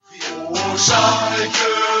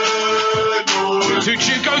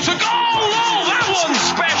Kutucu goes for goal! Oh, that one's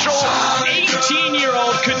special!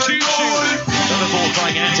 18-year-old Kutucu. Another ball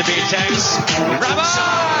crying out to be attacks. Rabah!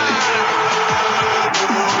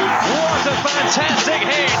 What a fantastic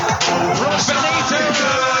hit from Benito!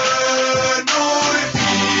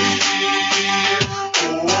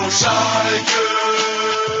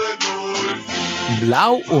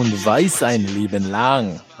 Blau und weiß ein Leben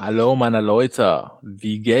lang. Hallo meine Leute,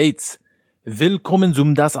 wie geht's? Willkommen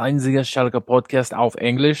zum Das Einzige Schalke Podcast auf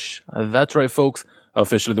Englisch. That's right folks,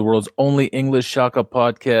 officially the world's only English Schalke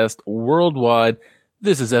podcast worldwide.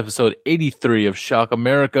 This is episode 83 of Schalke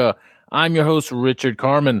America. I'm your host Richard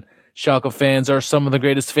Carmen. Schalke fans are some of the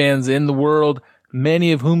greatest fans in the world,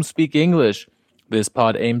 many of whom speak English. This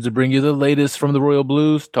pod aims to bring you the latest from the Royal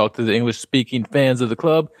Blues, talk to the English-speaking fans of the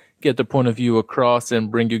club, get their point of view across, and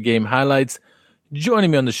bring you game highlights.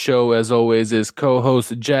 Joining me on the show, as always, is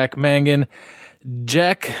co-host Jack Mangan.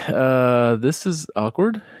 Jack, this is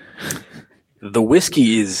awkward. The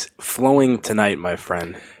whiskey is flowing tonight, my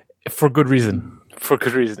friend. For good reason. For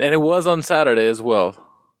good reason. And it was on Saturday as well.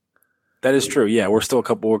 That is true. Yeah, we're a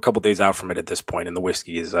couple days out from it at this point, and the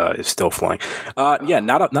whiskey is still flowing.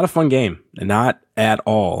 Not a fun game, not at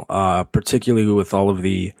all. Particularly with all of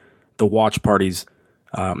the watch parties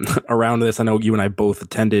around this. I know you and I both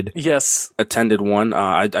attended. Yes, attended one.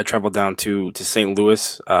 I traveled down to St.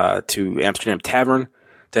 Louis to Amsterdam Tavern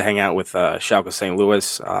to hang out with Schalke St.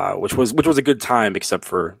 Louis, which was a good time except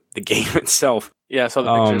for the game itself. Yeah, I saw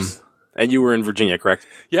the pictures. And you were in Virginia, correct?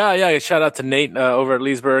 Yeah. Shout out to Nate over at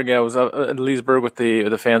Leesburg. Yeah, I was at Leesburg with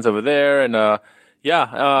the fans over there, and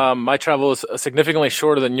my travel was significantly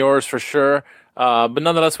shorter than yours for sure. But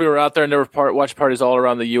nonetheless, we were out there, and there were watch parties all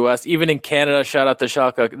around the U.S., even in Canada. Shout out to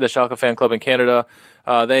the Schalke fan club in Canada.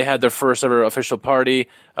 They had their first ever official party.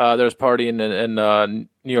 There was a party in New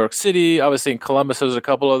York City. Obviously, in Columbus, there's a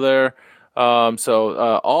couple of there.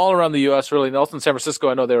 So all around the U.S., really. And also in San Francisco,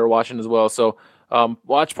 I know they were watching as well. So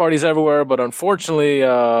watch parties everywhere. But unfortunately,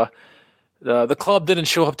 the club didn't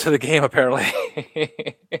show up to the game, apparently.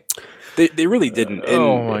 They really didn't. And,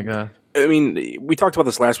 oh, my God. I mean, we talked about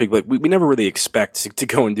this last week, but we never really expect to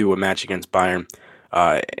go and do a match against Bayern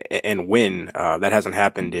and win. That hasn't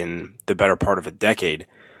happened in the better part of a decade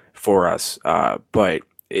for us. But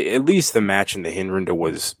at least the match in the Hinrunde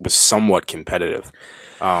was somewhat competitive.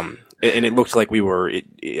 And it looked like we were,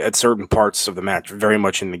 at certain parts of the match, very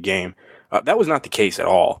much in the game. That was not the case at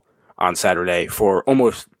all on Saturday for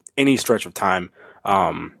almost any stretch of time.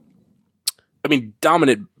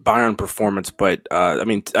 Dominant Bayern performance, but I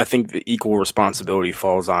think the equal responsibility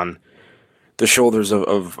falls on the shoulders of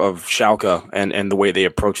Schalke and the way they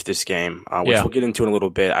approach this game, which we'll get into in a little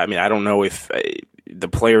bit. I mean, I don't know if the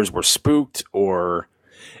players were spooked or...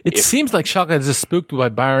 It seems like Schalke is just spooked by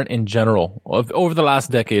Bayern in general over the last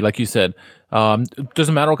decade, like you said.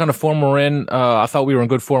 Doesn't matter what kind of form we're in. I thought we were in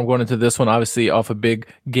good form going into this one, obviously off a big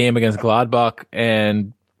game against Gladbach,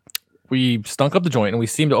 and we stunk up the joint, and we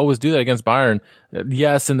seem to always do that against Bayern.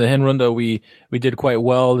 Yes, in the Hinrunde, we did quite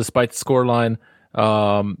well despite the scoreline.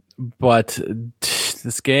 But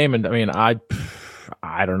this game, and I mean,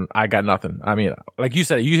 I got nothing. I mean, like you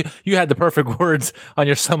said, you had the perfect words on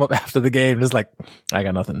your sum up after the game. It's like, I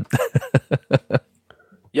got nothing.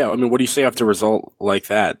 Yeah, I mean, what do you say after a result like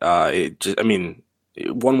that?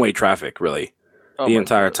 One-way traffic, really, the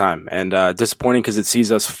entire time. And disappointing because it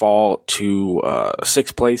sees us fall to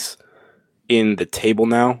sixth place in the table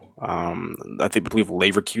now. I believe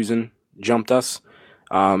Leverkusen jumped us.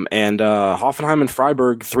 And Hoffenheim and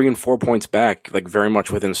Freiburg 3 and 4 points back, like very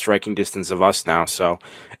much within striking distance of us now. So,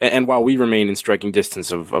 and while we remain in striking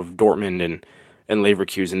distance of Dortmund and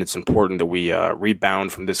Leverkusen, it's important that we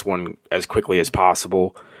rebound from this one as quickly as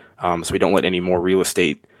possible, so we don't let any more real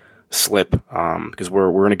estate slip, because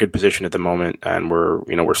we're in a good position at the moment, and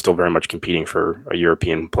we're still very much competing for a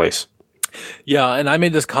European place. Yeah, and I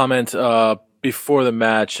made this comment before the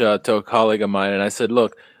match to a colleague of mine, and I said,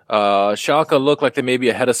 look, Schalke looked like they may be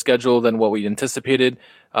ahead of schedule than what we anticipated.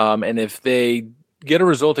 And if they get a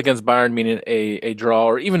result against Bayern, meaning a draw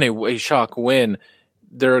or even a shock win,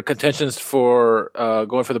 their contentions for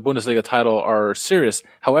going for the Bundesliga title are serious.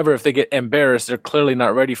 However, if they get embarrassed, they're clearly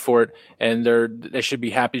not ready for it, and they should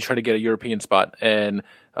be happy to try to get a European spot. And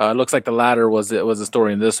it looks like the latter was the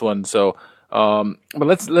story in this one. So, but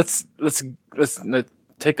let's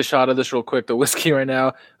take the shot of this real quick. The whiskey right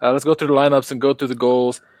now. Let's go through the lineups and go through the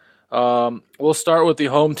goals. We'll start with the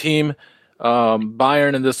home team,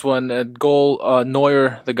 Bayern in this one. At goal,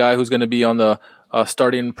 Neuer, the guy who's going to be on the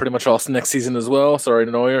starting pretty much all next season as well.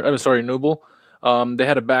 Nubel. They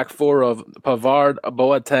had a back four of Pavard,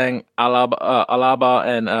 Boateng, Alaba,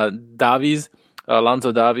 and Davies,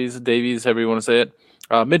 Alonso Davies, however you want to say it.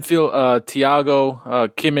 Midfield, Thiago,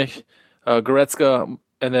 Kimmich, Goretzka,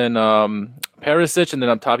 and then Perisic, and then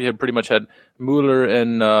up top you pretty much had Müller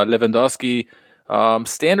and Lewandowski.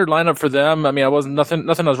 Standard lineup for them. I mean, I wasn't nothing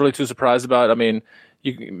I was really too surprised about. I mean,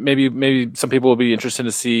 maybe some people will be interested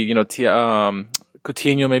to see,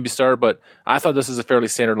 Coutinho maybe start, but I thought this is a fairly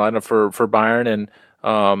standard lineup for Bayern,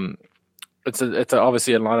 and it's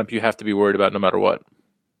obviously a lineup you have to be worried about no matter what.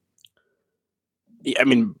 I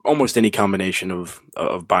mean, almost any combination of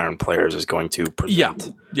Bayern players is going to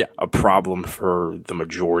present a problem for the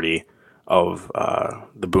majority of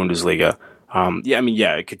the Bundesliga.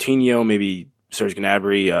 Coutinho, maybe Serge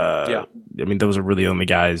Gnabry. I mean, those are really the only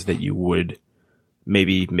guys that you would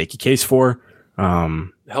maybe make a case for.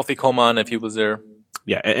 Healthy Coman if he was there.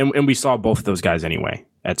 Yeah, and we saw both of those guys anyway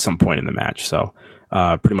at some point in the match. So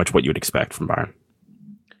pretty much what you would expect from Bayern.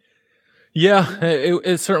 Yeah,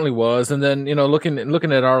 it certainly was. And then, looking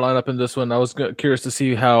at our lineup in this one, I was curious to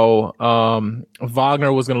see how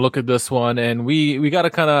Wagner was going to look at this one. And we got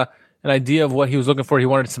an idea of what he was looking for. He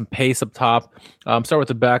wanted some pace up top. Start with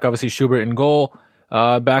the back, obviously Schubert in goal.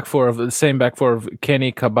 The same back four of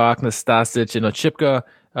Kenny, Kabak, Nastasic, and Ochipka.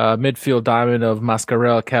 Midfield diamond of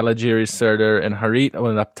Mascarell, Caligiuri, Serdar, and Harit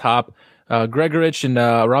up top. Gregoritsch and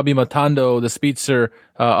Robbie Matando, the speedster,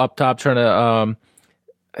 up top, trying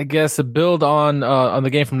to build on the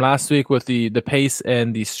game from last week with the pace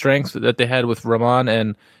and the strength that they had with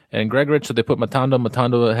Raman and Gregoritsch. So they put Matando.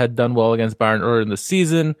 Matando had done well against Bayern earlier in the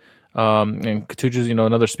season. And Katuja's,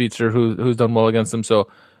 another speedster who's done well against them. So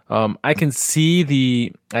I can see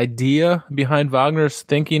the idea behind Wagner's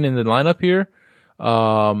thinking in the lineup here.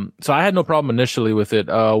 So I had no problem initially with it.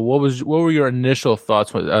 What were your initial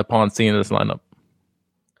thoughts upon seeing this lineup?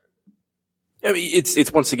 I mean,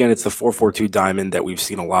 it's once again, it's the 4-4-2 diamond that we've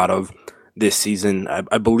seen a lot of this season.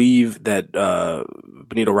 I believe that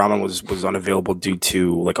Benito Raman was unavailable due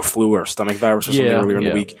to like a flu or a stomach virus or something earlier in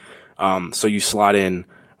the week. So you slot in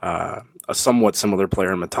a somewhat similar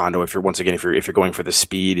player in Matando if you're going for the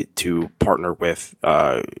speed to partner with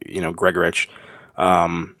Gregoritsch.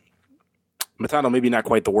 Matando maybe not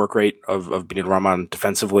quite the work rate of Benito Raman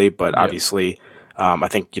defensively, but obviously. I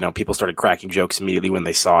think, people started cracking jokes immediately when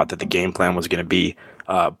they saw that the game plan was going to be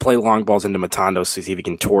play long balls into Matando to see if he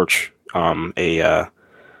can torch an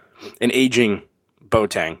aging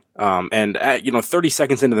Boateng. And at 30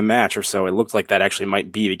 seconds into the match or so, it looked like that actually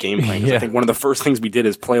might be the game plan. I think one of the first things we did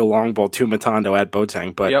is play a long ball to Matando at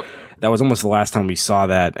Boateng, but that was almost the last time we saw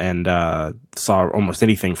that and saw almost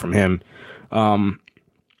anything from him.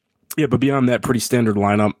 But beyond that, pretty standard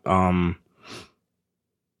lineup.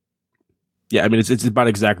 I mean, it's about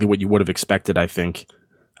exactly what you would have expected, I think.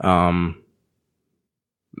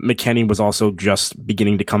 McKennie was also just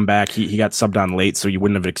beginning to come back. He got subbed on late, so you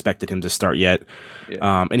wouldn't have expected him to start yet.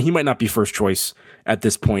 And he might not be first choice at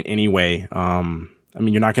this point anyway. I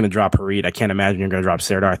mean, you're not going to drop Harit. I can't imagine you're going to drop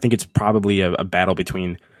Serdar. I think it's probably a battle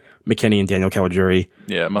between McKennie and Daniel Caligiuri.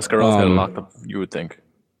 Yeah, Mascarell's got locked up, you would think.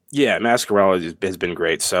 Yeah, Mascarell has been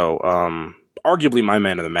great. So arguably my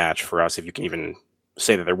man of the match for us, if you can even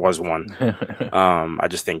say that there was one. I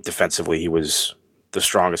just think defensively he was the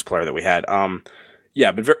strongest player that we had. But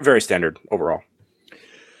very, very standard overall.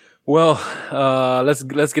 Well,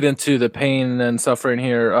 let's get into the pain and suffering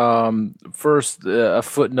here. First, a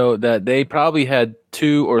footnote that they probably had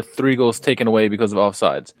 2 or 3 goals taken away because of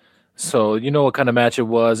offsides. So you know what kind of match it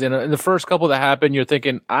was. In the first couple that happened,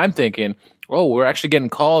 I'm thinking, oh, we're actually getting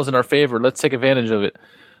calls in our favor. Let's take advantage of it.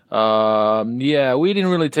 We didn't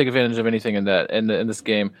really take advantage of anything in this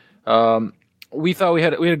game. We thought we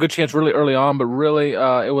had a good chance really early on, but really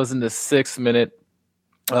it was in the 6th minute.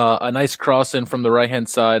 A nice cross in from the right hand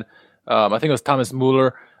side. I think it was Thomas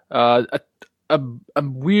Müller. A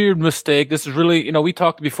weird mistake. This is really, we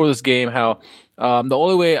talked before this game how the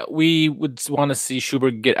only way we would want to see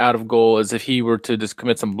Schubert get out of goal is if he were to just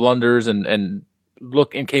commit some blunders and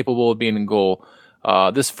look incapable of being in goal.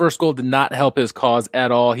 This first goal did not help his cause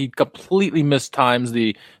at all. He completely mistimes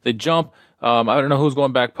the jump. I don't know who's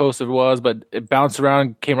going back post it was, but it bounced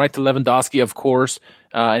around, came right to Lewandowski, of course,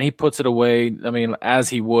 and he puts it away. I mean, as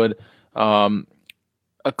he would. A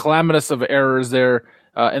calamitous of errors there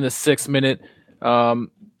in the 6th minute. Go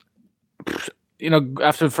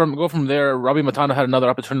from there, Robbie Matano had another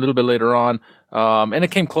opportunity a little bit later on, and it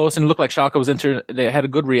came close and it looked like Schalke was they had a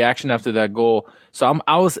good reaction after that goal. So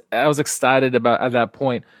I was excited about at that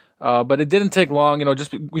point, but it didn't take long.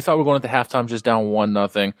 We thought we were going into halftime just down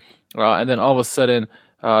 1-0, and then all of a sudden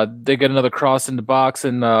they get another cross in the box,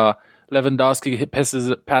 and Lewandowski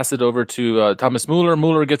passes it over to Thomas Muller.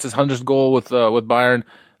 Muller gets his 100th goal with Bayern,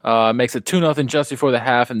 makes it 2-0 just before the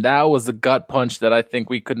half, and that was the gut punch that I think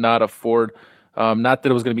we could not afford. Not that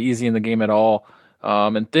it was going to be easy in the game at all,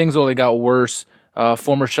 and things only got worse.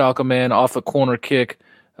 Former Schalke man off the corner kick.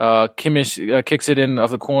 Kimmich kicks it in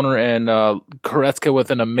off the corner, and Goretzka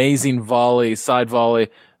with an amazing side volley,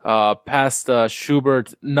 past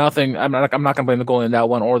Schubert. Nothing. I'm not going to blame the goal in that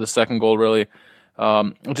one or the second goal, really.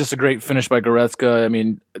 Just a great finish by Goretzka. I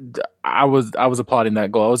mean, I was applauding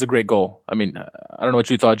that goal. It was a great goal. I mean, I don't know what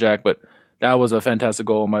you thought, Jack, but that was a fantastic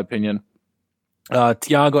goal in my opinion.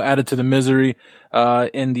 Thiago added to the misery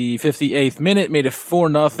in the 58th minute, made it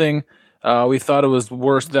 4-0. We thought it was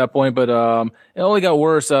worse at that point, but it only got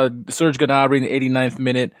worse. Serge Gnabry in the 89th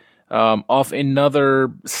minute, off another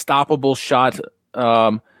stoppable shot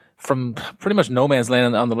from pretty much no man's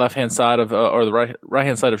land on the left-hand side of or the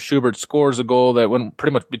right-hand side of Schubert, scores a goal that went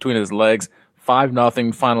pretty much between his legs.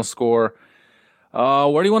 5-0 final score.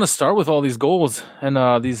 Where do you want to start with all these goals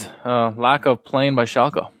and these lack of playing by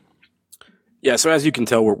Schalke? Yeah, so as you can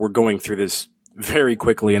tell, we're going through this very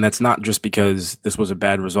quickly, and that's not just because this was a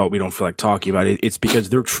bad result we don't feel like talking about it. It's because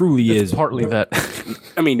there truly is partly that.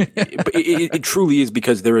 I mean, it truly is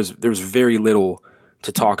because there's very little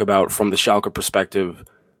to talk about from the Schalke perspective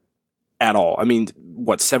at all. I mean,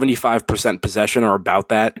 75% possession or about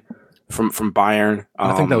that from Bayern.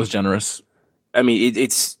 I think that was generous. I mean,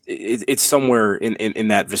 it's somewhere in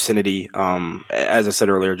that vicinity. As I said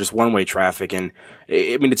earlier, just one-way traffic, and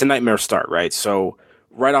I mean it's a nightmare start, right? So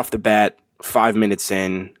right off the bat, 5 minutes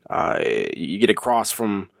in, you get a cross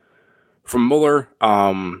from Muller.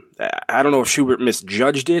 I don't know if Schubert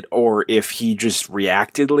misjudged it or if he just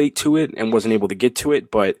reacted late to it and wasn't able to get to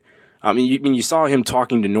it, but I mean, you saw him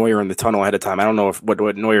talking to Neuer in the tunnel ahead of time. I don't know if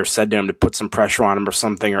what Neuer said to him to put some pressure on him or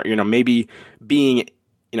something, or maybe being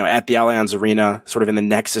at the Allianz Arena, sort of in the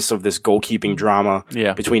nexus of this goalkeeping drama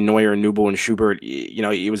between Neuer and Nubel and Schubert.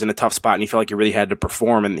 He was in a tough spot and he felt like he really had to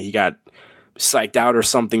perform, and he got psyched out or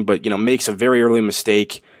something. But makes a very early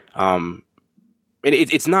mistake. And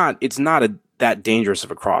it's not that dangerous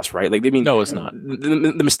of a cross, right? Like, I mean, no, it's not.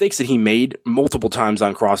 The mistakes that he made multiple times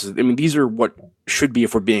on crosses. I mean, these are what should be,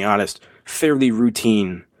 if we're being honest, fairly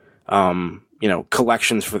routine,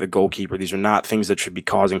 collections for the goalkeeper. These are not things that should be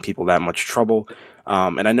causing people that much trouble.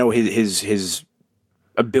 And I know his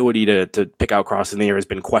ability to pick out crosses in the air has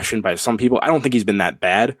been questioned by some people. I don't think he's been that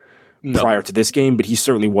bad prior to this game, but he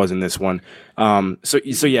certainly was in this one.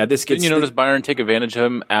 So yeah, this gets. Didn't you notice Bayern take advantage of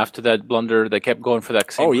him after that blunder? They kept going for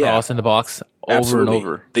that same cross in the box over and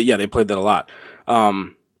over. They played that a lot.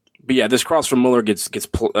 But yeah, this cross from Muller gets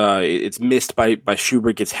it's missed by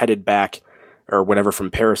Schubert, gets headed back or whatever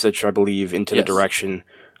from Perisic, I believe, into the direction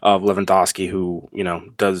of Lewandowski, who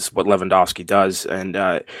does what Lewandowski does. And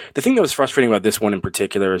the thing that was frustrating about this one in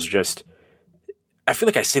particular is just, I feel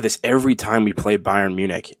like I say this every time we play Bayern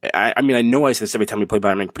Munich. I mean, I know I say this every time we play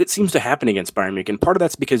Bayern Munich, but it seems to happen against Bayern Munich. And part of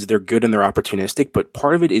that's because they're good and they're opportunistic, but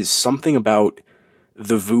part of it is something about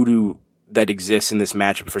the voodoo that exists in this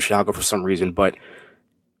matchup for Schalke for some reason. But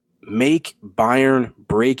make Bayern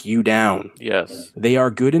break you down. Yes. They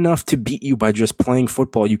are good enough to beat you by just playing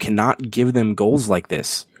football. You cannot give them goals like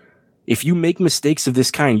this. If you make mistakes of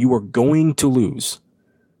this kind, you are going to lose.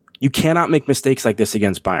 You cannot make mistakes like this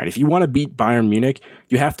against Bayern. If you want to beat Bayern Munich,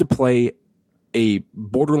 you have to play a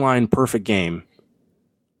borderline perfect game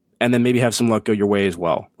and then maybe have some luck go your way as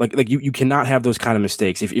well. Like you cannot have those kind of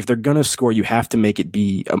mistakes. If they're going to score, you have to make it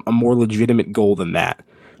be a more legitimate goal than that,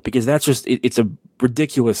 because that's just, it's a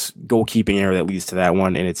ridiculous goalkeeping error that leads to that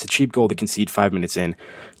one, and it's a cheap goal to concede 5 minutes in.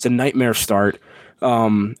 It's a nightmare start.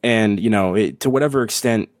 And to whatever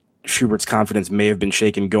extent Schubert's confidence may have been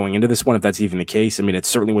shaken going into this one, if that's even the case. I mean, it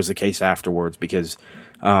certainly was the case afterwards, because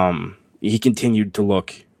he continued to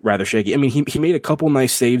look rather shaky. I mean, he made a couple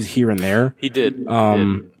nice saves here and there. He did.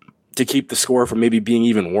 To keep the score from maybe being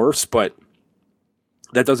even worse, but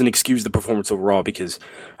that doesn't excuse the performance overall, because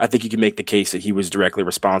I think you can make the case that he was directly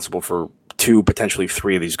responsible for 2, potentially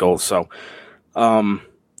 3 of these goals. So,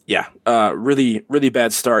 really, really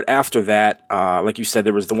bad start. After that, like you said,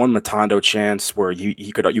 there was the one Matondo chance where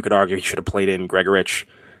you could argue he should have played in. Gregoritsch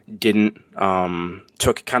didn't.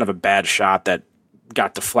 Took kind of a bad shot that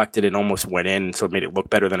got deflected and almost went in, so it made it look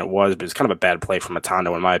better than it was. But it's kind of a bad play from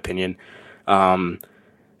Matondo, in my opinion.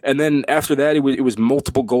 And then after that, it was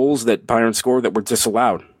multiple goals that Bayern scored that were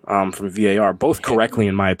disallowed from VAR, both correctly,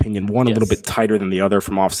 in my opinion. One a little bit tighter than the other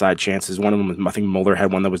from offside chances. One of them, I think Muller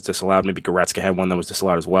had one that was disallowed. Maybe Goretzka had one that was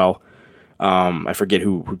disallowed as well. I forget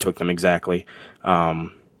who took them exactly.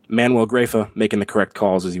 Manuel Grefa making the correct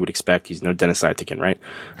calls as you would expect. He's no Dennis Eitikin, right?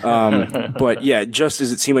 But yeah, just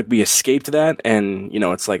as it seemed like we escaped that, and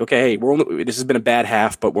it's like, okay, hey, this has been a bad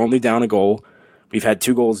half, but we're only down a goal. We've had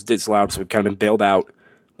 2 goals disallowed, so we've kind of been bailed out.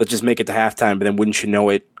 Let's just make it to halftime. But then, wouldn't you know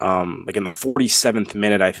it, like in the 47th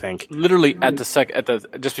minute, I think, literally at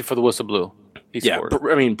just before the whistle blew, he scored.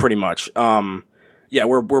 I mean, pretty much. Yeah,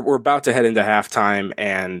 we're about to head into halftime,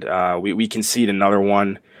 and we concede another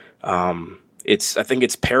one. I think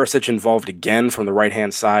it's Perisic involved again from the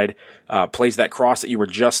right-hand side, plays that cross that you were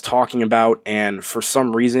just talking about, and for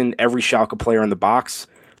some reason, every Schalke player in the box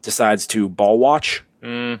decides to ball watch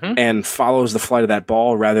and follows the flight of that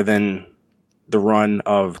ball rather than the run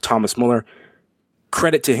of Thomas Muller.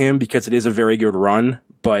 Credit to him because it is a very good run,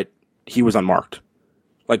 but he was unmarked.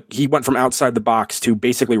 Like, he went from outside the box to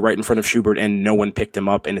basically right in front of Schubert, and no one picked him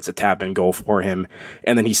up, and it's a tap-in goal for him.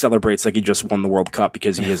 And then he celebrates like he just won the World Cup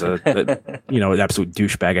because he is an absolute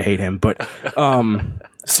douchebag. I hate him. But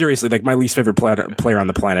seriously, like, my least favorite player on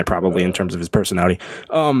the planet, probably, in terms of his personality.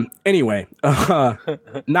 Anyway,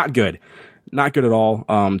 not good. Not good at all.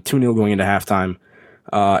 2-0 going into halftime.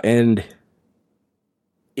 And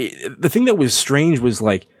the thing that was strange was,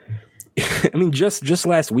 like, I mean, just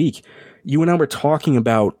last week, you and I were talking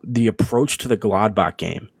about the approach to the Gladbach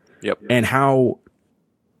game. Yep. And how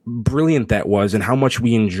brilliant that was and how much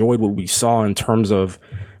we enjoyed what we saw in terms of,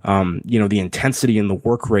 the intensity and the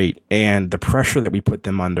work rate and the pressure that we put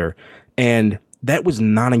them under. And that was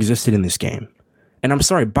non-existent in this game. And I'm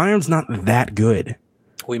sorry, Bayern's not that good.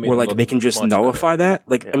 Where, like, they can just nullify that.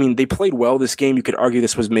 Like, yeah. I mean, they played well this game. You could argue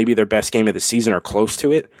this was maybe their best game of the season or close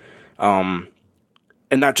to it. And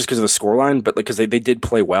not just because of the scoreline, but because they did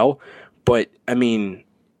play well. But, I mean,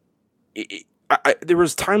 there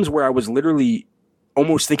was times where I was literally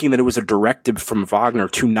almost thinking that it was a directive from Wagner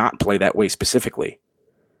to not play that way specifically.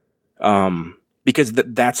 Because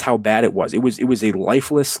that's how bad it was. It was a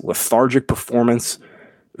lifeless, lethargic performance.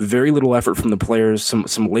 Very little effort from the players.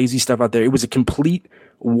 Some lazy stuff out there. It was a complete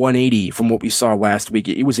 180 from what we saw last week.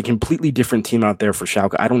 It was a completely different team out there for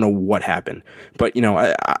Schalke. I don't know what happened. But,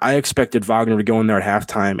 I expected Wagner to go in there at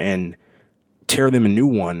halftime and tear them a new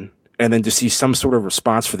one, and then to see some sort of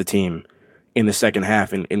response for the team in the second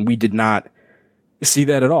half. And we did not see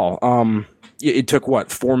that at all. It took,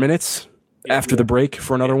 4 minutes after the break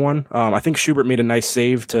for another one? I think Schubert made a nice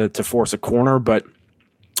save to force a corner, but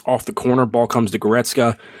off the corner, ball comes to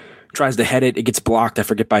Goretzka, tries to head it. It gets blocked. I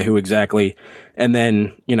forget by who exactly. And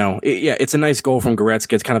then, it's a nice goal from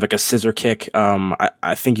Goretzka. It's kind of like a scissor kick.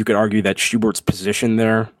 I think you could argue that Schubert's position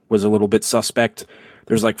there was a little bit suspect.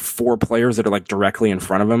 There's like 4 players that are like directly in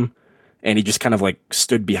front of him, and he just kind of like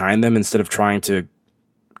stood behind them instead of trying to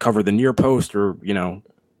cover the near post or,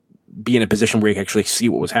 be in a position where you can actually see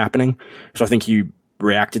what was happening. So I think he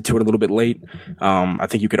reacted to it a little bit late. I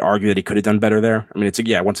think you could argue that he could have done better there. I mean,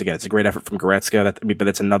 once again, it's a great effort from Goretzka. But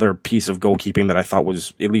that's another piece of goalkeeping that I thought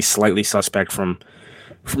was at least slightly suspect from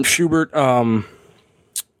Schubert.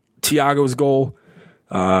 Thiago's goal,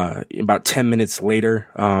 about 10 minutes later,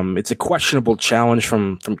 it's a questionable challenge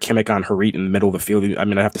from Kimmich on Harit in the middle of the field. I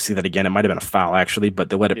mean, I have to see that again. It might have been a foul, actually, but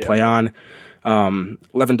they let it play on.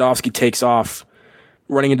 Lewandowski takes off,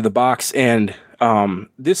 running into the box, and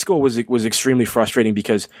this goal was extremely frustrating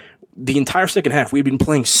because the entire second half we'd been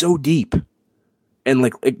playing so deep and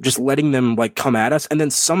like just letting them like come at us, and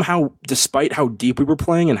then somehow, despite how deep we were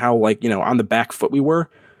playing and how on the back foot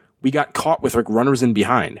we got caught with like runners in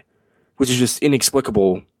behind, which is just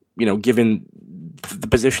inexplicable, given the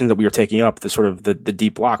position that we were taking up, the sort of the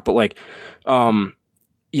deep block. But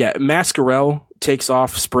Mascarell takes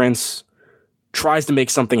off, sprints, tries to make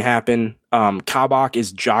something happen. Kabak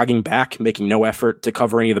is jogging back, making no effort to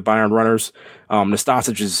cover any of the Bayern runners.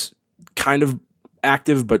 Nastasic is kind of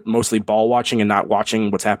active, but mostly ball watching and not watching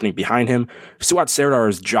what's happening behind him. Suat Serdar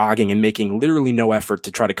is jogging and making literally no effort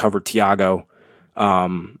to try to cover Thiago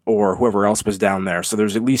or whoever else was down there. So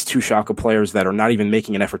there's at least 2 Schalke players that are not even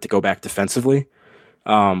making an effort to go back defensively,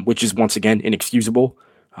 which is once again inexcusable.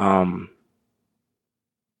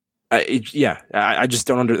 I just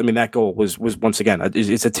don't I mean, that goal was once again,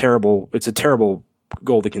 it's a terrible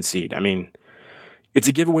goal to concede. I mean, it's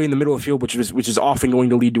a giveaway in the middle of the field, which is often going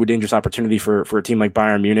to lead to a dangerous opportunity for a team like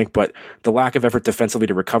Bayern Munich. But the lack of effort defensively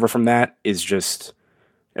to recover from that is just,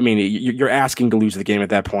 I mean, you're asking to lose the game at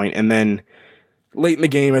that point. And then late in the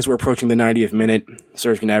game, as we're approaching the 90th minute,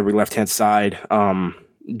 Serge Gnabry left-hand side,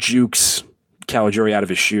 jukes Caligiuri out of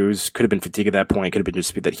his shoes. Could have been fatigue at that point. Could have been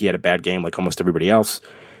just that he had a bad game like almost everybody else.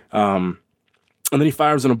 And then he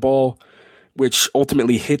fires on a ball, which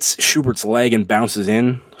ultimately hits Schubert's leg and bounces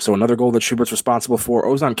in. So another goal that Schubert's responsible for.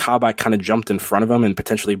 Ozan Kabak kind of jumped in front of him and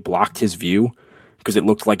potentially blocked his view because it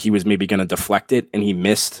looked like he was maybe going to deflect it and he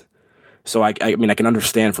missed. So I mean, I can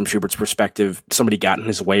understand from Schubert's perspective, somebody got in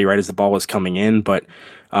his way right as the ball was coming in, but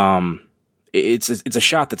it's a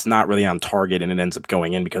shot that's not really on target, and it ends up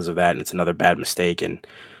going in because of that, and it's another bad mistake, and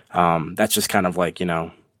that's just kind of like,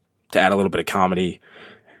 to add a little bit of comedy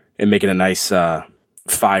and make it a nice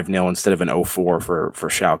 5-0 instead of an 0-4 for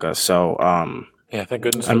Schalke. So yeah, thank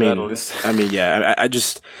goodness for that at least. I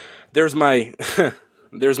just there's my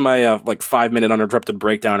like 5-minute uninterrupted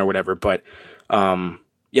breakdown or whatever, but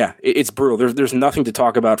yeah, it's brutal. There's nothing to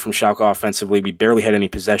talk about from Schalke offensively. We barely had any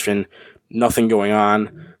possession, nothing going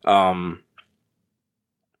on.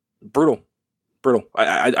 Brutal.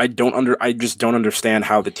 I just don't understand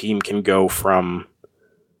how the team can go from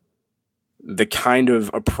the kind of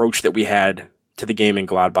approach that we had to the game in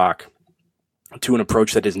Gladbach to an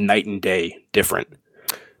approach that is night and day different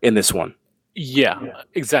in this one. Yeah,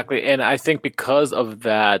 exactly. And I think because of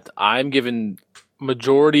that, I'm giving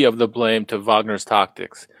majority of the blame to Wagner's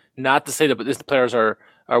tactics. Not to say that these players are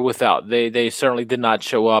without. They certainly did not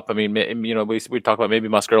show up. I mean, we talked about maybe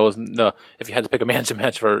Mascherano. If you had to pick a man to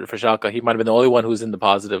match for Schalke, he might have been the only one who's in the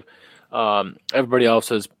positive. Everybody else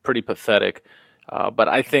is pretty pathetic. But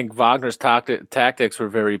I think Wagner's tactics were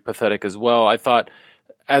very pathetic as well. I thought,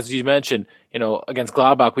 as you mentioned, against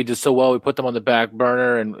Gladbach, we did so well. We put them on the back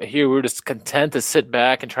burner, and here we were just content to sit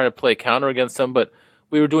back and try to play counter against them. But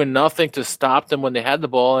we were doing nothing to stop them when they had the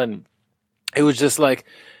ball, and it was just like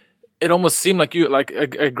it almost seemed like I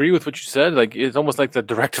agree with what you said. Like it's almost like the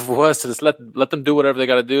directive was to just let them do whatever they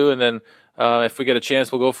got to do, and then if we get a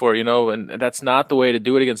chance, we'll go for it. And that's not the way to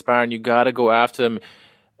do it against Bayern. You got to go after them.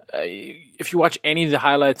 If you watch any of the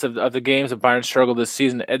highlights of the games that Bayern struggled this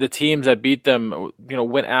season, the teams that beat them,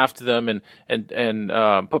 went after them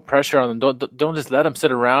and put pressure on them. Don't just let them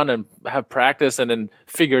sit around and have practice and then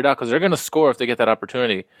figure it out, because they're going to score if they get that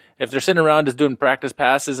opportunity. If they're sitting around just doing practice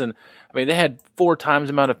passes, and I mean, they had 4 times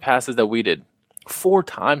the amount of passes that we did. 4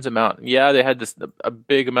 times the amount. Yeah, they had a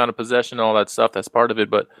big amount of possession and all that stuff. That's part of it,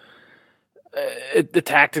 but the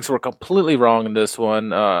tactics were completely wrong in this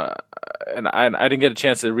one. And I didn't get a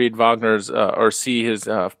chance to read Wagner's or see his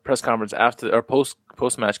press conference after or post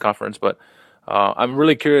match conference, but I'm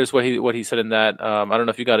really curious what he said in that. I don't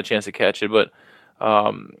know if you got a chance to catch it, but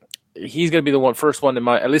he's going to be the first one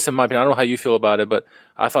at least in my opinion. I don't know how you feel about it, but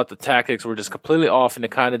I thought the tactics were just completely off, and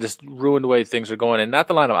it kind of just ruined the way things are going. And not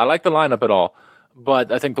the lineup. I like the lineup at all,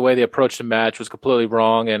 but I think the way they approached the match was completely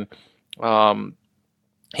wrong. And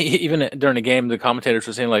even during the game, the commentators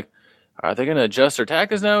were saying, like, are they going to adjust their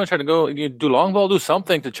tactics now and try to go do long ball, do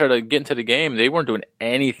something to try to get into the game? They weren't doing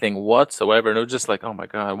anything whatsoever, and it was just like, oh my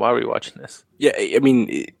god, why are we watching this? Yeah, I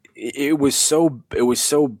mean, it was so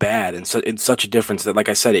bad and in such a difference that, like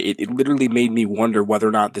I said, it literally made me wonder whether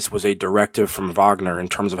or not this was a directive from Wagner in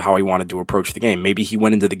terms of how he wanted to approach the game. Maybe he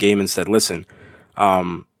went into the game and said, listen,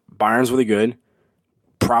 Bayern's really good,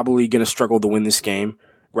 probably going to struggle to win this game.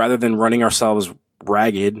 Rather than running ourselves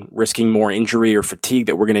ragged, risking more injury or fatigue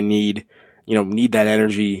that we're going to need that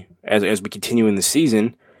energy as we continue in the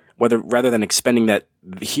season, rather than expending that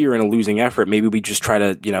here in a losing effort, maybe we just try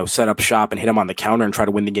to, set up shop and hit them on the counter and try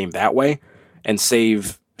to win the game that way and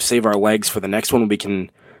save our legs for the next one. We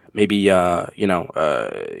can maybe,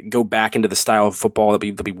 go back into the style of football that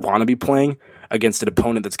we want to be playing against an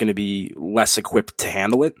opponent that's going to be less equipped to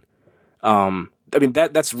handle it. I mean,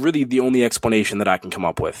 that's really the only explanation that I can come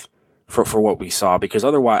up with for what we saw, because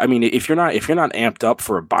otherwise, I mean, if you're not amped up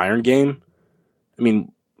for a Bayern game, I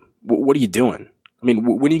mean, what are you doing? I mean,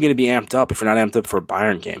 when are you going to be amped up if you're not amped up for a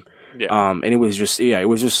Bayern game? Yeah. And it was just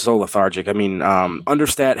so lethargic. I mean,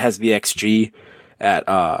 Understat has the XG at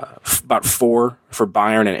about 4 for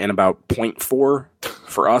Bayern and about 0.4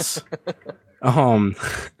 for us.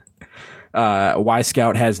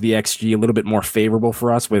 Y-Scout has the XG a little bit more favorable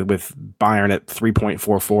for us with Bayern at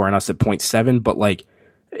 3.44 and us at 0.7. But like,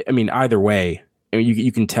 I mean, either way, I mean, you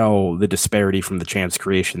can tell the disparity from the chance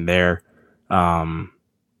creation there.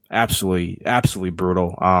 Absolutely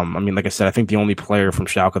brutal. I mean, like I said, I think the only player from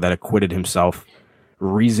Schalke that acquitted himself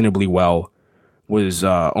reasonably well was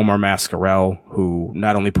Omar Mascarell, who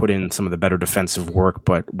not only put in some of the better defensive work,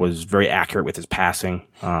 but was very accurate with his passing.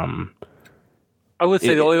 I would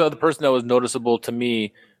say the only other person that was noticeable to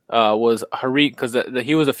me was Harit, because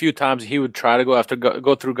he was a few times he would try to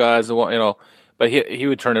go through guys, but he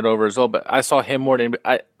would turn it over as well. But I saw him more than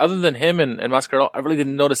other than him and Mascarell. I really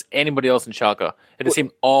didn't notice anybody else in Schalke. It just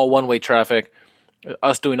seemed all one-way traffic,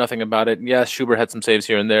 us doing nothing about it. Yes, Schubert had some saves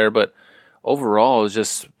here and there, but overall it was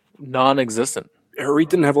just non-existent. Harit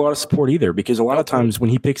didn't have a lot of support either, because a lot of times when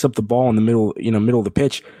he picks up the ball in the middle of the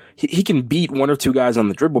pitch, he can beat 1 or 2 guys on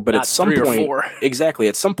the dribble, but Not at some 3 or point, 4. exactly,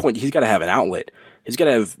 at some point he's got to have an outlet. he's got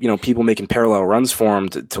to have, people making parallel runs for him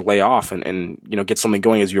to lay off and get something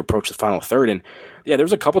going as you approach the final third. And yeah, there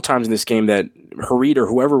was a couple times in this game that Harid or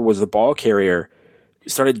whoever was the ball carrier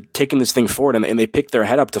started taking this thing forward, and they picked their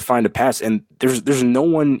head up to find a pass, and there's no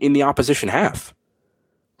one in the opposition half,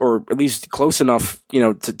 or at least close enough,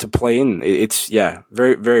 to play in. It's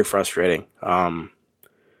very, very frustrating.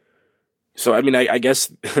 So, I mean, I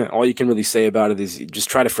guess all you can really say about it is just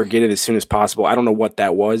try to forget it as soon as possible. I don't know what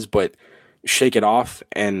that was, but shake it off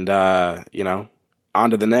and, on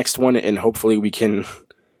to the next one, and hopefully we can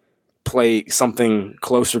play something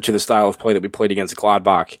closer to the style of play that we played against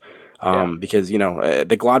Gladbach. Because,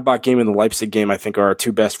 the Gladbach game and the Leipzig game, I think, are our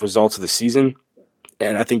two best results of the season.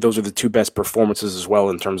 And I think those are the two best performances as well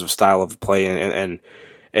in terms of style of play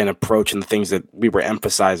and approach and the things that we were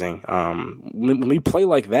emphasizing. When we play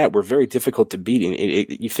like that, we're very difficult to beat. And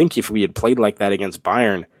you think if we had played like that against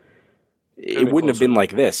Bayern, it wouldn't have been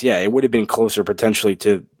like this. Yeah, it would have been closer potentially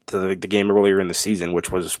to the game earlier in the season, which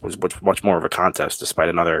was much more of a contest, despite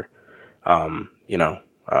another,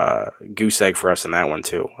 goose egg for us in that one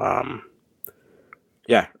too.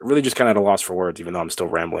 Really just kind of at a loss for words, even though I'm still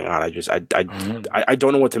rambling on. I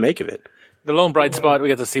don't know what to make of it. The lone bright spot, we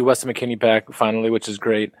got to see Weston McKennie back finally, which is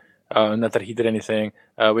great. Not that he did anything.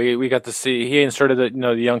 We got to see he inserted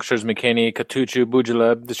the youngsters McKennie, Katuchu,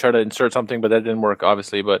 Bujaleb to try to insert something, but that didn't work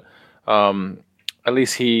obviously. But at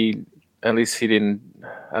least he didn't.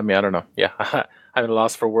 I mean, I don't know. Yeah, I'm at a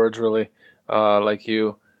loss for words really, like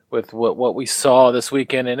you, with what we saw this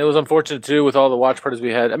weekend, and it was unfortunate too with all the watch parties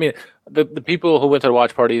we had. I mean, the people who went to the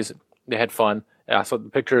watch parties, they had fun. I saw the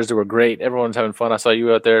pictures; they were great. Everyone's having fun. I saw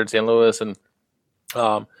you out there in St. Louis, and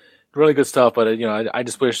really good stuff. But I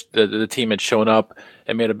just wish the team had shown up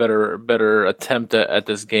and made a better attempt at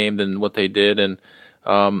this game than what they did. And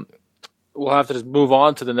we'll have to just move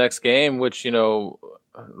on to the next game, which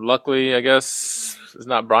luckily I guess is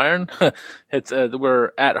not Bayern. It's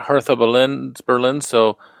we're at Hertha Berlin,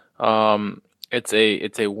 so it's a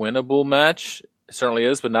winnable match. It certainly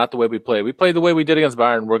is, but not the way we play. We played the way we did against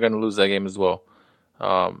Bayern. We're going to lose that game as well.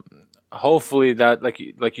 Hopefully that, like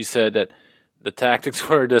you said, that the tactics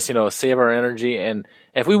were just save our energy, and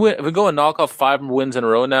if we go and knock off 5 wins in a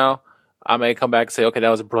row now, I may come back and say, okay, that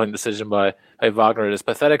was a brilliant decision by Wagner. As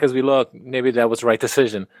pathetic as we look, maybe that was the right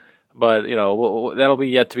decision, but that'll be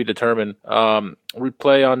yet to be determined. We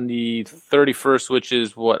play on the 31st, which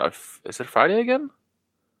is what is it, Friday again?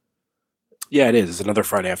 Yeah, it is. It's another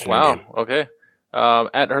Friday afternoon game. Okay.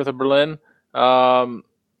 At Hertha Berlin.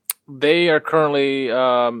 They are currently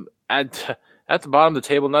at the bottom of the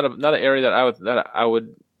table. Not an area that I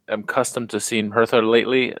would am accustomed to seeing Hertha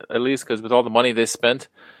lately, at least because with all the money they spent,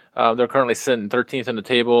 they're currently sitting 13th in the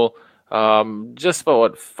table, just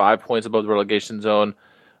about 5 points above the relegation zone.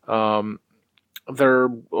 They're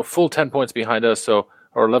a full 10 points behind us, or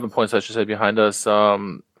 11 points I should say behind us.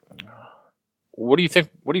 What do you think?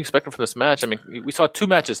 What are you expecting from this match? I mean, we saw 2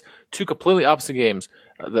 matches, 2 completely opposite games.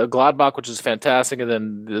 The Gladbach, which is fantastic, and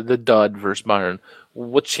then the dud versus Bayern.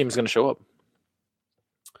 Which team is going to show up?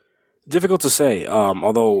 Difficult to say.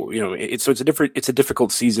 Although it's a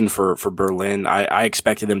difficult season for Berlin. I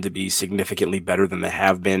expected them to be significantly better than they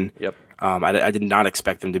have been. Yep. I did not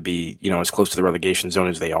expect them to be as close to the relegation zone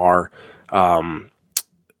as they are. But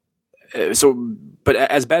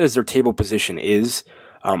as bad as their table position is,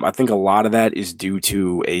 I think a lot of that is due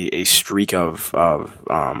to a streak of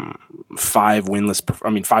 5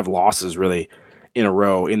 losses really in a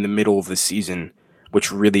row in the middle of the season,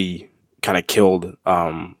 which really kind of killed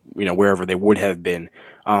wherever they would have been.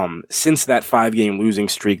 Since that 5-game losing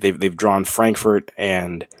streak, they've drawn Frankfurt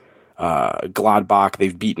and Gladbach.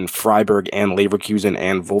 They've beaten Freiburg and Leverkusen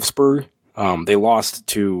and Wolfsburg. They lost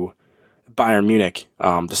to Bayern Munich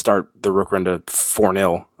to start the Rückrunde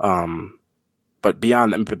 4-0. But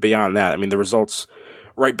beyond that, I mean, the results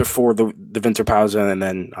right before the Winterpause and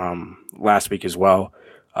then last week as well,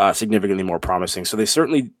 significantly more promising. So they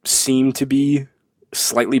certainly seem to be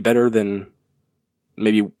slightly better than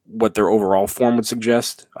maybe what their overall form would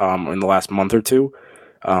suggest in the last month or two.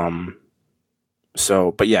 But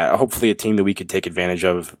yeah, hopefully a team that we could take advantage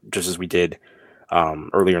of just as we did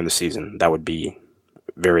earlier in the season. That would be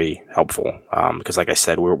very helpful because, like I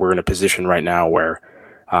said, we're in a position right now where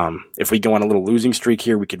if we go on a little losing streak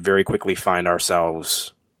here, we could very quickly find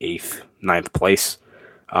ourselves 8th, 9th place.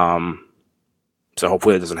 So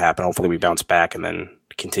hopefully it doesn't happen. Hopefully we bounce back and then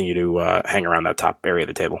continue to hang around that top area of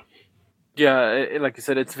the table. Yeah, like you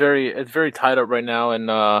said, it's very tied up right now, and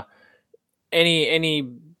any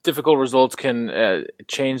difficult results can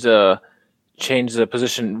change the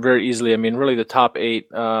position very easily. I mean, really, the top 8.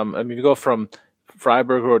 I mean, you go from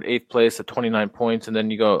Freiburg, who are at 8th place at 29 points, and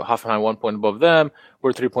then you go Hoffenheim 1 point above them.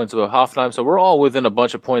 We're 3 points above Hoffenheim, so we're all within a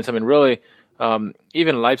bunch of points. I mean, really,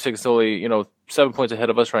 even Leipzig's only 7 points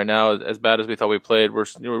ahead of us right now. As bad as we thought we played, we're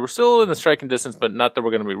still in the striking distance, but not that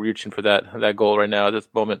we're going to be reaching for that goal right now at this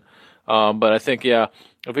moment. But I think, if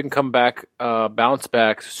we can come back, bounce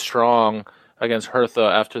back strong against Hertha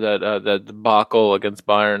after that debacle against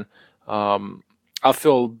Bayern, I'll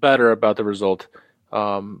feel better about the result.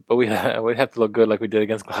 But we'd have to look good like we did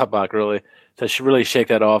against Gladbach, really, to really shake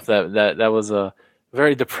that off. That was a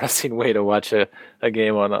very depressing way to watch a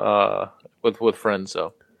game on with friends.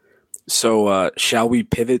 So shall we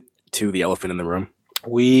pivot to the elephant in the room?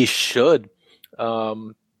 We should.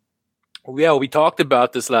 We talked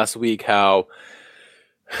about this last week, how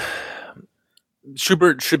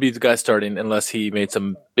Schubert should be the guy starting unless he made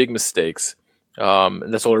some big mistakes.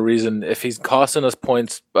 And that's the only reason. If he's costing us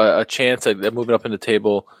points, a chance at moving up in the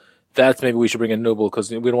table, that's maybe we should bring in Nubel, because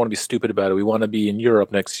we don't want to be stupid about it. We want to be in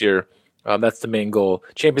Europe next year. That's the main goal.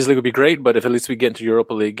 Champions League would be great, but if at least we get into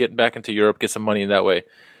Europa League, get back into Europe, get some money in that way.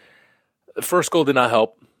 The first goal did not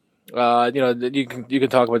help. You can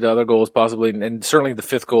talk about the other goals possibly, and certainly the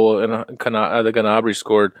fifth goal the Gnabry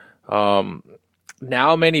scored.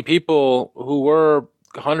 Now many people who were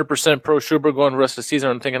 100% pro Schubert going the rest of the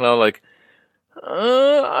season are thinking like,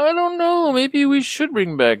 I don't know, maybe we should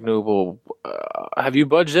bring back Nubel. Have you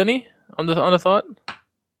budged any on the thought?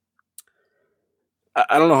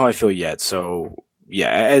 I don't know how I feel yet. So yeah,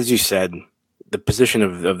 as you said, the position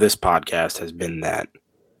of this podcast has been that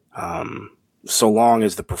so long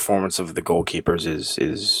as the performance of the goalkeepers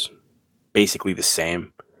is basically the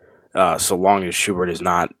same, so long as Schubert is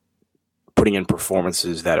not putting in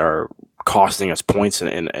performances that are costing us points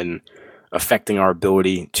and affecting our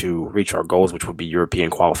ability to reach our goals, which would be European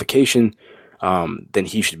qualification, then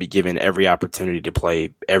he should be given every opportunity to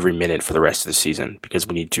play every minute for the rest of the season, because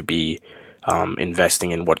we need to be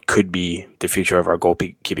investing in what could be the future of our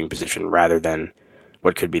goalkeeping position rather than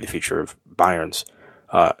what could be the future of Bayern's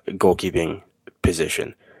goalkeeping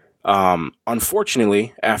position.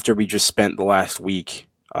 Unfortunately, after we just spent the last week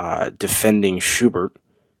defending Schubert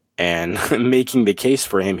and making the case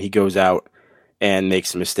for him, he goes out and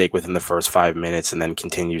makes a mistake within the first 5 minutes and then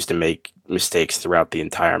continues to make mistakes throughout the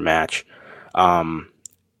entire match.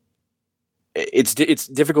 It's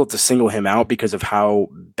difficult to single him out because of how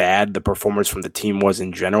bad the performance from the team was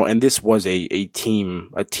in general, and this was a team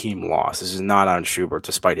loss. This is not on Schubert,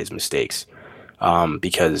 despite his mistakes,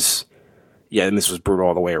 because and this was brutal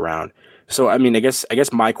all the way around. So I mean, I guess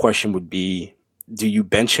my question would be: do you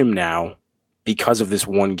bench him now because of this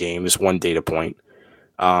one game, this one data point,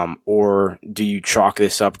 or do you chalk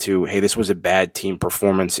this up to, hey, this was a bad team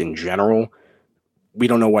performance in general? We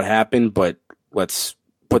don't know what happened, but let's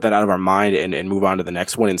put that out of our mind and move on to the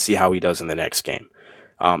next one and see how he does in the next game.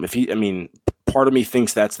 Part of me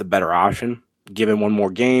thinks that's the better option. Give him one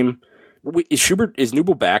more game. Is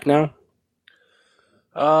Nubel back now?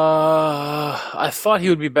 I thought he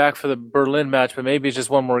would be back for the Berlin match, but maybe it's just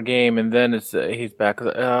one more game and then he's back.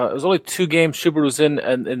 It was only 2 games Schubert was in the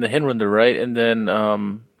Hinrunde, right? And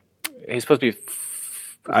then he's supposed to be.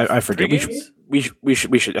 I forget. We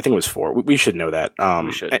should. I think it was 4. We should know that.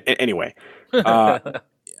 We should. Anyway.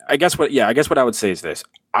 I guess what I would say is this.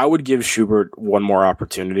 I would give Schubert one more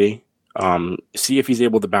opportunity. See if he's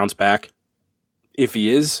able to bounce back. If he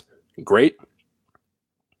is, great.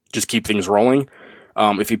 Just keep things rolling.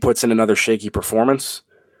 If he puts in another shaky performance,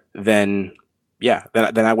 then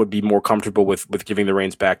I would be more comfortable with giving the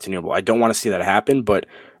reins back to Nubel. I don't want to see that happen, but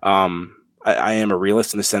I am a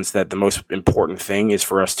realist in the sense that the most important thing is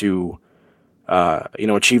for us to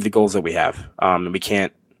achieve the goals that we have. And we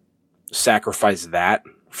can't sacrifice that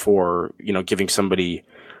for, giving somebody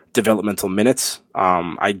developmental minutes.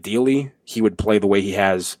 Ideally, he would play the way he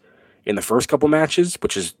has in the first couple matches,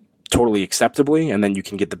 which is totally acceptably, and then you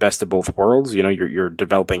can get the best of both worlds. You're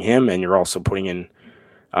developing him, and you're also putting in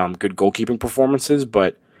good goalkeeping performances.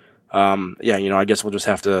 But I guess we'll just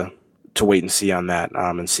have to wait and see on that,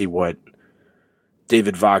 and see what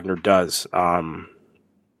David Wagner does.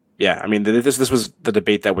 This was the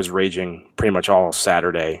debate that was raging pretty much all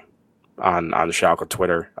Saturday on the Schalke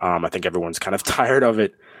Twitter. I think everyone's kind of tired of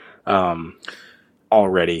it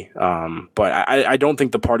already. But I don't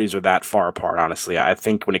think the parties are that far apart, honestly. I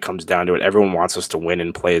think when it comes down to it, everyone wants us to win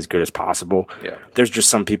and play as good as possible. Yeah. There's just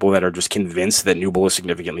some people that are just convinced that Nubel is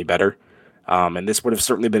significantly better. And this would have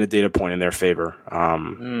certainly been a data point in their favor. I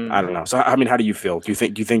don't know. So, how do you feel? Do you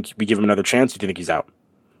think we give him another chance? Or do you think he's out?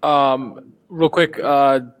 Real quick,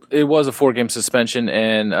 it was a 4-game suspension,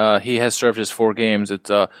 and he has served his 4 games. It's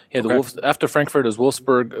he had the Wolves after Frankfurt. It was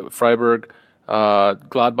Wolfsburg, Freiburg,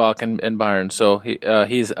 Gladbach and Bayern. So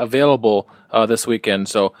he's available this weekend.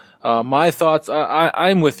 So my thoughts,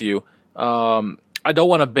 I'm with you. I don't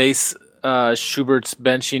want to base Schubert's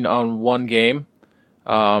benching on one game.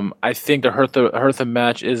 I think the Hertha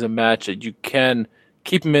match is a match that you can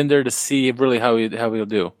keep him in there to see really how he'll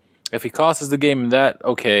do. If he costs the game in that,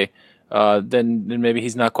 okay, then maybe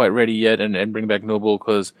he's not quite ready yet, and bring back Noble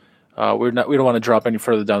because we don't want to drop any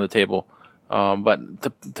further down the table. But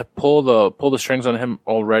to pull the strings on him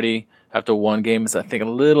already after one game is, I think, a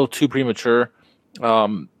little too premature.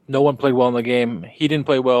 No one played well in the game. He didn't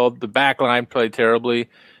play well. The back line played terribly.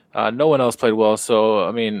 No one else played well. So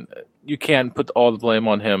I mean, you can't put all the blame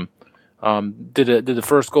on him. Did the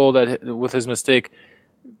first goal that with his mistake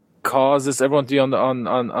cause everyone to be on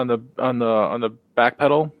the back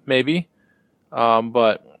pedal? Maybe,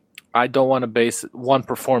 but I don't want to base one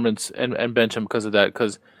performance and bench him because of that.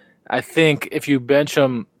 Because I think if you bench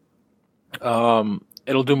him,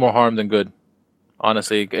 it'll do more harm than good.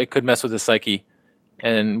 Honestly, it could mess with his psyche,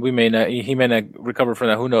 and he may not recover from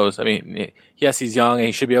that. Who knows? I mean, yes, he's young and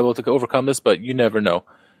he should be able to overcome this, but you never know.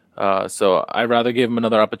 So I'd rather give him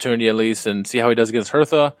another opportunity at least and see how he does against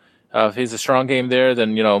Hertha. If he's a strong game there,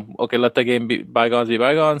 then okay, let that game be bygones.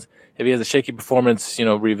 If he has a shaky performance,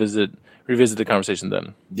 revisit the conversation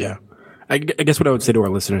then. Yeah, I guess what I would say to our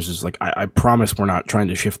listeners is like I promise we're not trying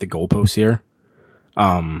to shift the goalposts here.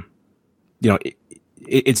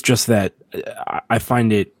 It's just that I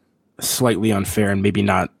find it slightly unfair and maybe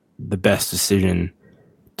not the best decision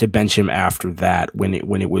to bench him after that when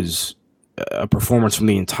it was a performance from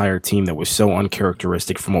the entire team that was so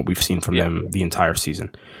uncharacteristic from what we've seen from them the entire season.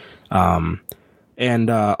 And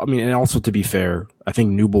also to be fair, I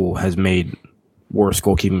think Nubel has made worse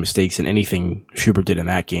goalkeeping mistakes than anything Schubert did in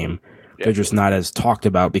that game. Yeah. They're just not as talked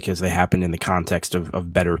about because they happened in the context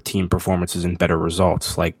of better team performances and better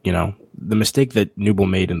results. Like, the mistake that Nubel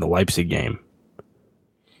made in the Leipzig game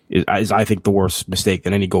is I think, the worst mistake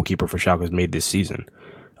that any goalkeeper for Schalke has made this season.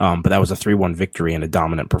 But that was a 3-1 victory and a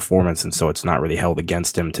dominant performance, and so it's not really held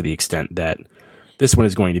against him to the extent that this one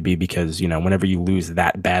is going to be because, whenever you lose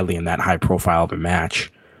that badly in that high profile of a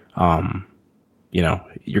match, you're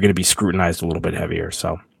going to be scrutinized a little bit heavier.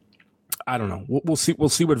 So I don't know. We'll see. We'll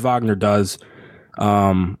see what Wagner does.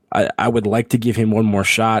 I would like to give him one more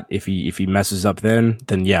shot. If he messes up, then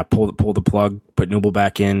yeah, pull the plug, put Nubel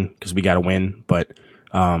back in because we got to win. But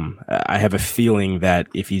I have a feeling that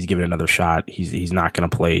if he's given another shot, he's not going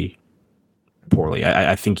to play poorly.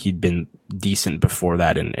 I think he'd been decent before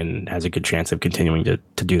that and has a good chance of continuing to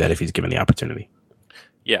do that if he's given the opportunity.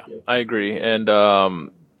 Yeah, I agree. And I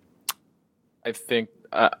think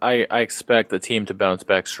I expect the team to bounce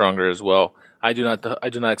back stronger as well. I do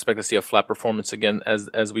not expect to see a flat performance again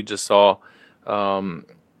as we just saw.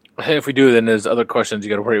 If we do, then there's other questions you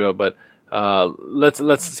got to worry about. But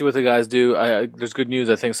let's see what the guys do. There's good news.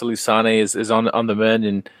 I think Salif Sane is on the mend,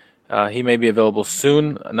 and he may be available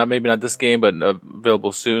soon. Maybe not this game, but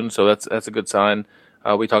available soon. So that's a good sign.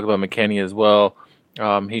 We talked about McKennie as well.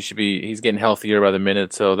 He's getting healthier by the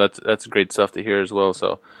minute. So that's great stuff to hear as well.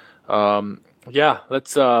 So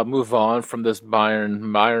let's move on from this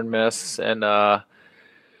Bayern mess, and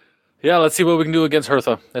let's see what we can do against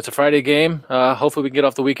Hertha. It's a Friday game. Hopefully we can get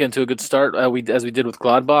off the weekend to a good start, as we did with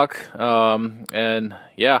Gladbach.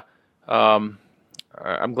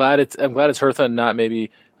 I'm glad it's Hertha and not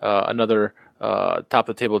maybe another top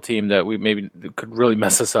of the table team that we maybe could really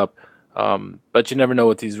mess us up. But you never know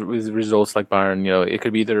with these results like Bayern. It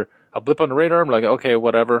could be either a blip on the radar, like okay,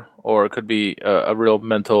 whatever, or it could be a real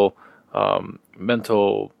mental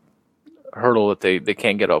hurdle that they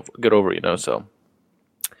can't get over. So.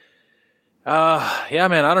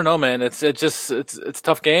 Man, I don't know, man. It's a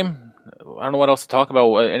tough game. I don't know what else to talk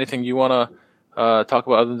about. Anything you want to talk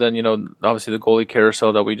about other than obviously the goalie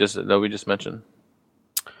carousel that we just mentioned.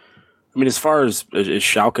 I mean, as far as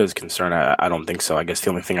Schalke is concerned, I don't think so. I guess the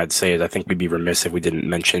only thing I'd say is I think we'd be remiss if we didn't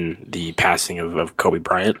mention the passing of Kobe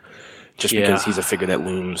Bryant, just because he's a figure that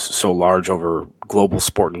looms so large over global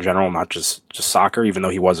sport in general, not just soccer. Even though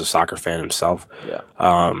he was a soccer fan himself. Yeah.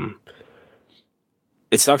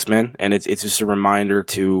 It sucks, man, and it's just a reminder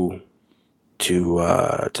to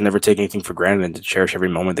never take anything for granted and to cherish every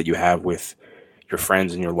moment that you have with your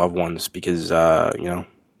friends and your loved ones, because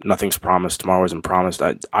nothing's promised. Tomorrow isn't promised.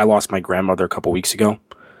 I lost my grandmother a couple weeks ago,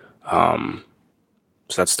 so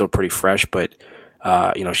that's still pretty fresh. But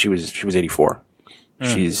she was 84.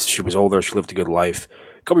 She was older. She lived a good life.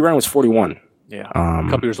 Kobe Bryant was 41. Yeah, a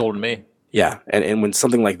couple years older than me. Yeah, and when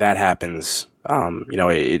something like that happens,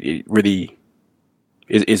 it really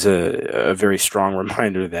is a very strong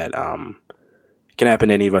reminder that it can happen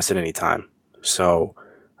to any of us at any time. So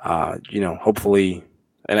hopefully,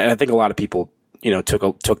 and I think a lot of people,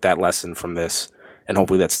 took that lesson from this, and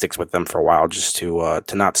hopefully that sticks with them for a while, just to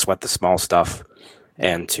not sweat the small stuff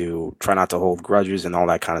and to try not to hold grudges and all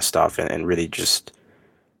that kind of stuff, and really just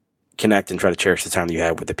connect and try to cherish the time that you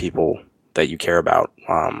have with the people that you care about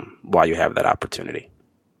while you have that opportunity.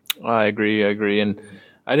 I agree. And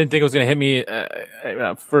I didn't think it was going to hit me.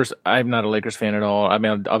 First, I'm not a Lakers fan at all. I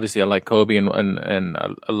mean, obviously I like Kobe and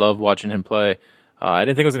I love watching him play. I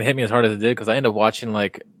didn't think it was going to hit me as hard as it did, because I ended up watching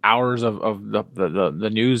like hours of the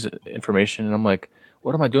news information, and I'm like,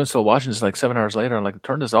 what am I doing still watching this like 7 hours later? I'm like,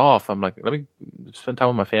 turn this off. I'm like, let me spend time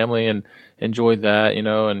with my family and enjoy that,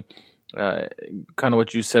 and kind of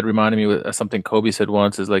what you said reminded me of something Kobe said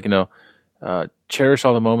once, is like, cherish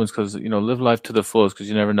all the moments, because, live life to the fullest, because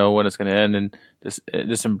you never know when it's going to end, and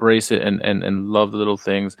just embrace it and love the little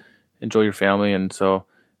things, enjoy your family. And so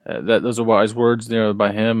those are wise words there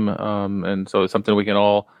by him. And so it's something we can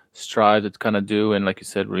all strive to kind of do. And like you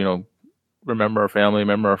said, remember our family,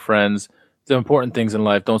 remember our friends, the important things in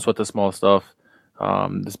life. Don't sweat the small stuff.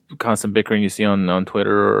 This constant bickering you see on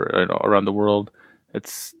Twitter or around the world,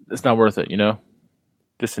 it's not worth it.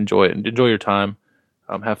 Just enjoy it and enjoy your time.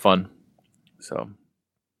 Have fun. So,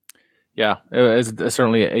 yeah, it's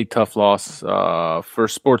certainly a tough loss for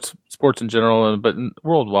sports in general, but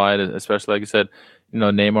worldwide, especially. Like you said,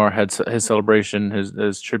 Neymar had his celebration,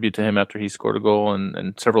 his tribute to him after he scored a goal,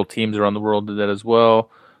 and several teams around the world did that as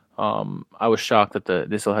well. I was shocked that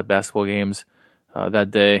they still had basketball games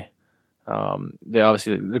that day. They're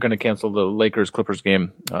going to cancel the Lakers-Clippers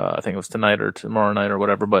game. I think it was tonight or tomorrow night or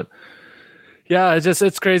whatever. But yeah,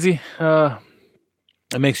 it's crazy.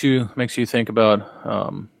 It makes you think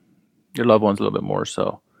about your loved ones a little bit more.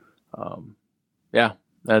 So, yeah,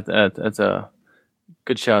 that's a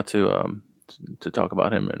good shout to talk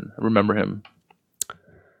about him and remember him.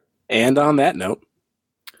 And on that note,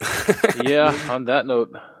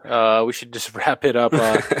 we should just wrap it up.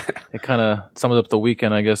 It kind of sums up the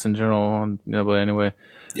weekend, I guess, in general. But anyway,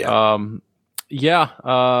 yeah.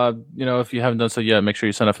 If you haven't done so yet, make sure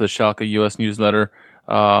you sign up for the Schalke US newsletter.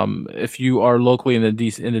 If you are locally in the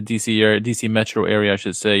DC area, DC metro area, I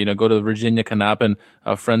should say, go to Virginia Knappen,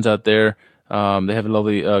 friends out there. They have a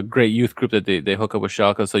lovely, great youth group that they hook up with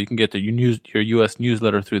Schalke, so you can get your US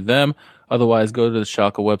newsletter through them. Otherwise, go to the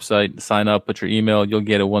Schalke website, sign up, put your email. You'll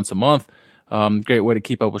get it once a month. Great way to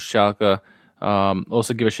keep up with Schalke.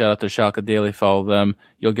 Also give a shout out to Schalke Daily. Follow them.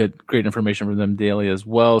 You'll get great information from them daily as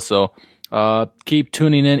well. So keep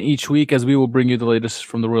tuning in each week as we will bring you the latest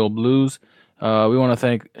from the Royal Blues. We want to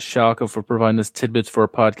thank Schalke for providing us tidbits for our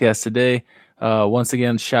podcast today. Once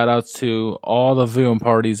again, shout outs to all the viewing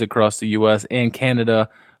parties across the U.S. and Canada,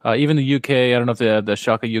 even the U.K. I don't know if the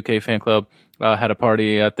Schalke UK fan club had a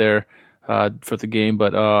party out there for the game,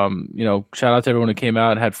 but shout out to everyone who came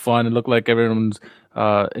out and had fun. It looked like everyone's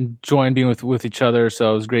enjoying being with each other,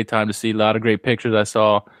 so it was a great time to see. A lot of great pictures I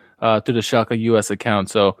saw through the Schalke US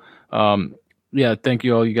account. So thank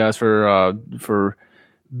you all you guys for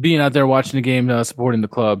being out there watching the game, supporting the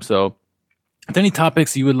club. So if any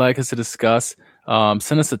topics you would like us to discuss,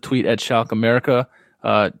 send us a tweet at Schalke America.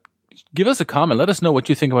 Give us a comment. Let us know what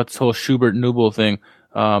you think about this whole Schubert-Nubel thing.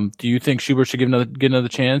 Do you think Schubert should get another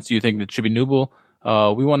chance? Do you think it should be Nubel?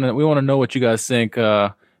 We want to know what you guys think.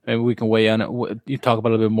 Maybe we can weigh in. You talk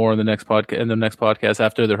about it a little bit more in the next podcast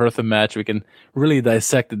after the Hertha match. We can really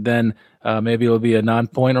dissect it then. Maybe it'll be a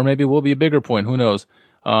non-point, or maybe it will be a bigger point. Who knows?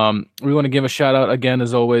 We want to give a shout out again,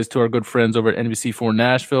 as always, to our good friends over at NBC4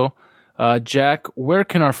 Nashville. Jack, where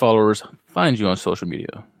can our followers find you on social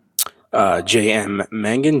media? JM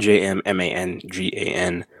Mangan,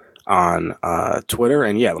 JMMangan on Twitter.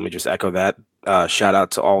 And yeah, let me just echo that. Shout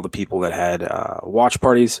out to all the people that had watch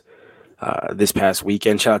parties this past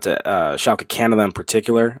weekend. Shout out to Schalke Canada in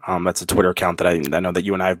particular. That's a Twitter account that I know that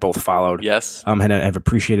you and I have both followed. Yes. And I've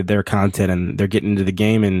appreciated their content, and they're getting into the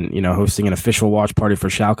game and, hosting an official watch party for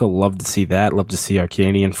Schalke. Love to see that. Love to see our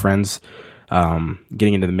Canadian friends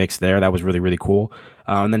getting into the mix there. That was really, really cool.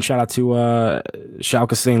 And then shout out to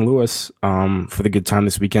Schalke St. Louis for the good time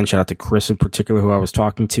this weekend. Shout out to Chris in particular, who I was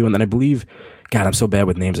talking to. And then I believe, God, I'm so bad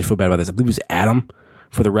with names. I feel bad about this. I believe it was Adam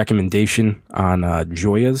for the recommendation on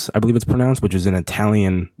Gioia's, I believe it's pronounced, which is an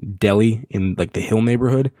Italian deli in like the Hill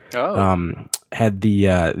neighborhood. Oh. Had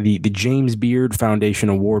the James Beard Foundation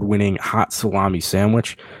award-winning hot salami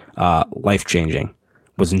sandwich. Life-changing.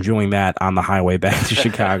 Was enjoying that on the highway back to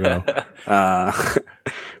Chicago.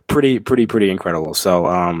 Pretty incredible. So,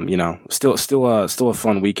 still a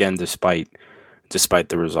fun weekend despite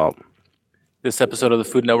the result. This episode of the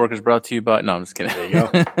Food Network is brought to you by... No, I'm just kidding. There you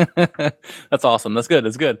go. That's awesome. That's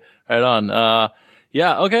good. Right on.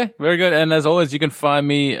 Yeah, okay, very good. And as always, you can find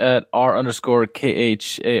me at R_KHARMAN.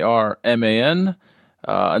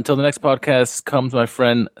 Until the next podcast comes, my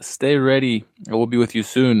friend, stay ready. I will be with you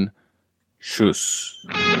soon.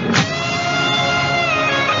 Tschüss.